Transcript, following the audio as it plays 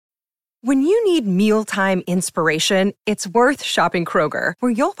When you need mealtime inspiration, it's worth shopping Kroger,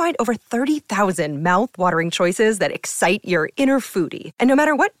 where you'll find over 30,000 mouth-watering choices that excite your inner foodie. And no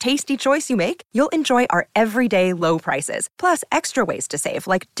matter what tasty choice you make, you'll enjoy our everyday low prices, plus extra ways to save,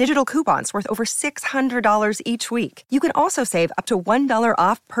 like digital coupons worth over $600 each week. You can also save up to $1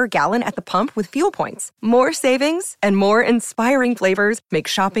 off per gallon at the pump with fuel points. More savings and more inspiring flavors make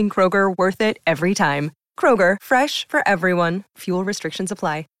shopping Kroger worth it every time. Kroger, fresh for everyone. Fuel restrictions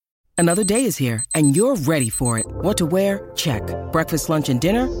apply. Another day is here, and you're ready for it. What to wear? Check. Breakfast, lunch, and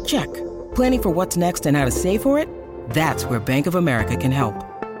dinner? Check. Planning for what's next and how to save for it? That's where Bank of America can help.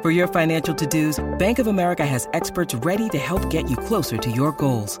 For your financial to-dos, Bank of America has experts ready to help get you closer to your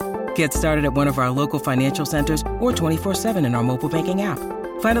goals. Get started at one of our local financial centers or 24/7 in our mobile banking app.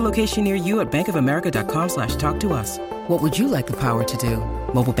 Find a location near you at bankofamerica.com/talktous. What would you like the power to do?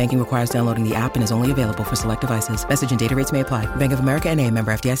 Mobile banking requires downloading the app and is only available for select devices. Message and data rates may apply. Bank of America N.A.,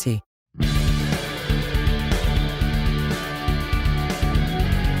 member FDIC.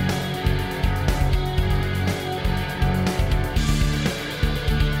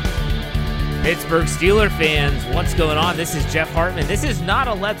 Pittsburgh Steelers fans, what's going on? This is Jeff Hartman. This is not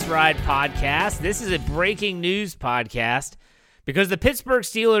a Let's Ride podcast. This is a breaking news podcast because the Pittsburgh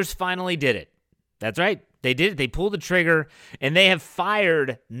Steelers finally did it. That's right. They did it. They pulled the trigger, and they have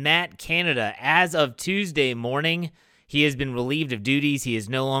fired Matt Canada as of Tuesday morning. He has been relieved of duties. He is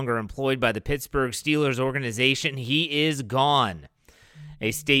no longer employed by the Pittsburgh Steelers organization. He is gone.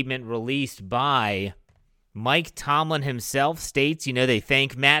 A statement released by Mike Tomlin himself states, they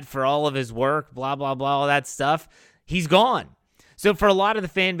thank Matt for all of his work, blah, blah, blah, all that stuff. He's gone. So for a lot of the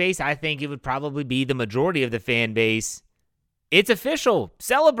fan base, I think it would probably be the majority of the fan base. It's official.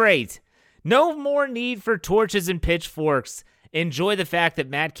 Celebrate. No more need for torches and pitchforks. Enjoy the fact that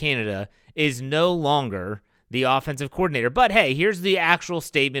Matt Canada is no longer the offensive coordinator. But hey, here's the actual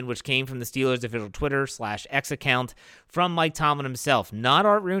statement, which came from the Steelers' official Twitter/X account from Mike Tomlin himself, not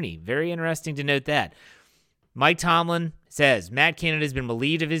Art Rooney. Very interesting to note that. Mike Tomlin says, Matt Canada has been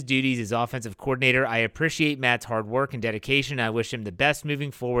relieved of his duties as offensive coordinator. I appreciate Matt's hard work and dedication. I wish him the best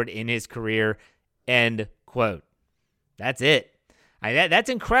moving forward in his career. End quote. That's it. That's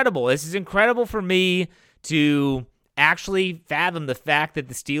incredible. This is incredible for me to actually fathom the fact that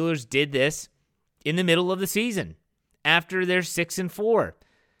the Steelers did this in the middle of the season after they're 6-4.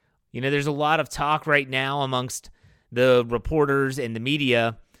 There's a lot of talk right now amongst the reporters and the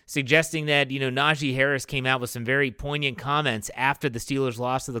media suggesting that, Najee Harris came out with some very poignant comments after the Steelers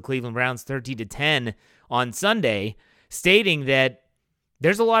lost to the Cleveland Browns 13-10 on Sunday, stating that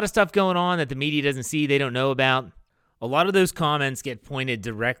there's a lot of stuff going on that the media doesn't see, they don't know about. A lot of those comments get pointed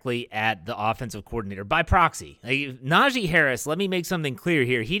directly at the offensive coordinator by proxy. Najee Harris, let me make something clear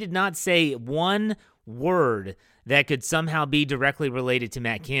here. He did not say one word that could somehow be directly related to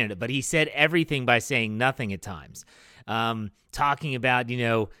Matt Canada, but he said everything by saying nothing at times. Talking about,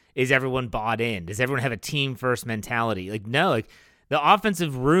 is everyone bought in? Does everyone have a team-first mentality? No, the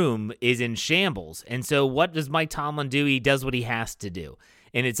offensive room is in shambles. And so what does Mike Tomlin do? He does what he has to do.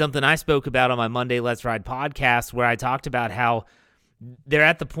 And it's something I spoke about on my Monday Let's Ride podcast, where I talked about how they're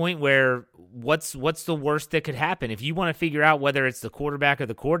at the point where what's the worst that could happen? If you want to figure out whether it's the quarterback or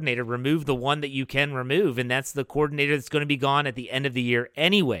the coordinator, remove the one that you can remove, and that's the coordinator that's going to be gone at the end of the year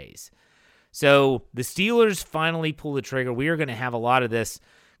anyways. So the Steelers finally pull the trigger. We are going to have a lot of this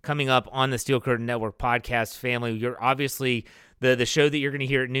coming up on the Steel Curtain Network podcast family. You're obviously the show that you're going to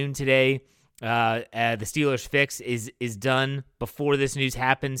hear at noon today. The Steelers Fix is done before this news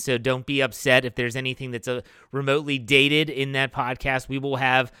happens, so don't be upset if there's anything that's remotely dated in that podcast. We will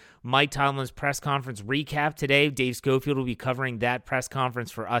have Mike Tomlin's press conference recap today. Dave Schofield will be covering that press conference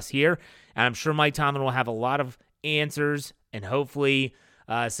for us here, and I'm sure Mike Tomlin will have a lot of answers and hopefully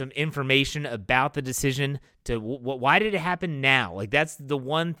some information about the decision to why did it happen now? That's the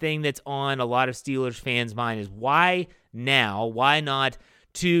one thing that's on a lot of Steelers fans' mind is why now? Why not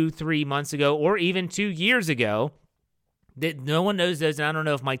 2-3 months ago or even 2 years ago? That no one knows those, and I don't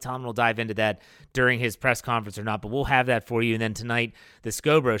know if Mike Tomlin will dive into that during his press conference or not, but we'll have that for you. And then tonight, the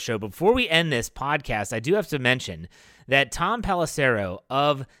Scobro Show. Before we end this podcast, I do have to mention that Tom Pelissero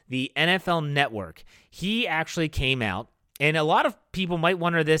of the NFL Network, he actually came out, and a lot of people might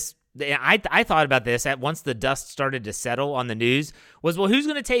wonder this. I thought about this once the dust started to settle on the news, was, well, who's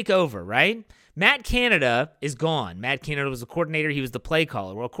going to take over, right? Matt Canada is gone. Matt Canada was the coordinator. He was the play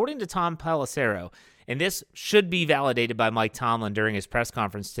caller. Well, according to Tom Pelissero, and this should be validated by Mike Tomlin during his press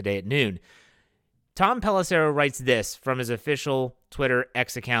conference today at noon, Tom Pelissero writes this from his official Twitter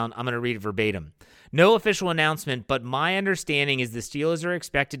X account. I'm going to read it verbatim. No official announcement, but my understanding is the Steelers are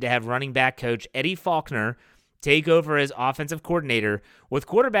expected to have running back coach Eddie Faulkner take over as offensive coordinator, with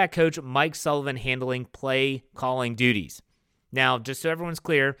quarterback coach Mike Sullivan handling play calling duties. Now, just so everyone's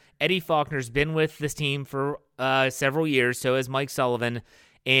clear, Eddie Faulkner's been with this team for several years, so has Mike Sullivan.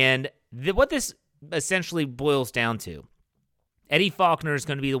 And what this essentially boils down to, Eddie Faulkner is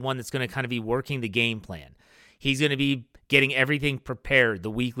going to be the one that's going to kind of be working the game plan. He's going to be getting everything prepared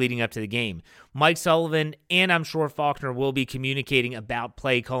the week leading up to the game. Mike Sullivan, and I'm sure Faulkner, will be communicating about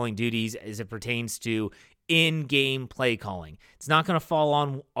play calling duties as it pertains to in-game play calling. It's not going to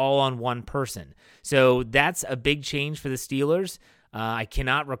fall all on one person. So that's a big change for the Steelers. I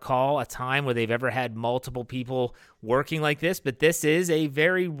cannot recall a time where they've ever had multiple people working like this, but this is a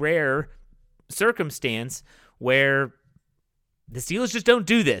very rare circumstance where the Steelers just don't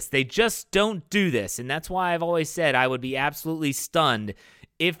do this. They just don't do this, and that's why I've always said I would be absolutely stunned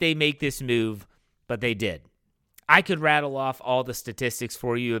if they make this move, but they did. I could rattle off all the statistics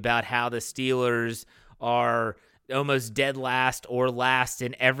for you about how the Steelers are almost dead last or last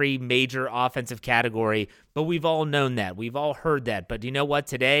in every major offensive category, but we've all known that. We've all heard that. But you know what?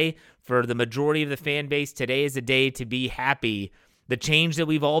 Today, for the majority of the fan base, today is a day to be happy. The change that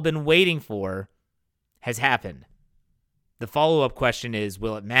we've all been waiting for has happened. The follow-up question is,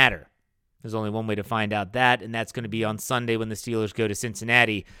 will it matter? There's only one way to find out that, and that's going to be on Sunday when the Steelers go to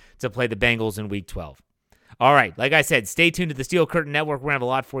Cincinnati to play the Bengals in Week 12. All right, like I said, stay tuned to the Steel Curtain Network. We're going to have a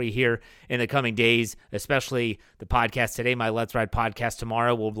lot for you here in the coming days, especially the podcast today. My Let's Ride podcast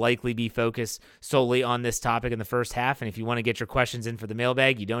tomorrow will likely be focused solely on this topic in the first half. And if you want to get your questions in for the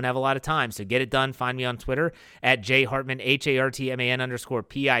mailbag, you don't have a lot of time, so get it done. Find me on Twitter at jhartman,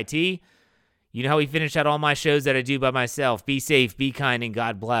 HARTMAN_PIT. You know how we finish out all my shows that I do by myself. Be safe, be kind, and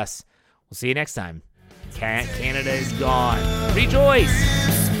God bless. We'll see you next time. Canada is gone.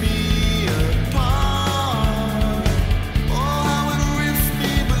 Rejoice!